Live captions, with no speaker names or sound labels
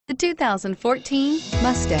The 2014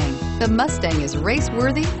 Mustang. The Mustang is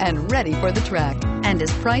race-worthy and ready for the track and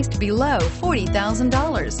is priced below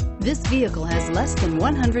 $40,000. This vehicle has less than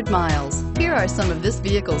 100 miles. Here are some of this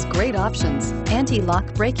vehicle's great options: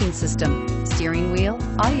 anti-lock braking system, steering wheel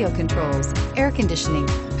audio controls, air conditioning,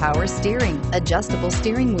 power steering, adjustable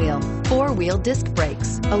steering wheel, four-wheel disc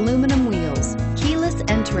brakes, aluminum wheels, keyless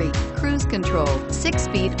entry, cruise control,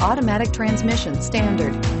 6-speed automatic transmission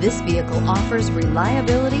standard. This vehicle offers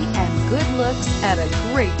reliability and good looks at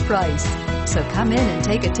a great price. So come in and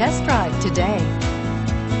take a test drive today.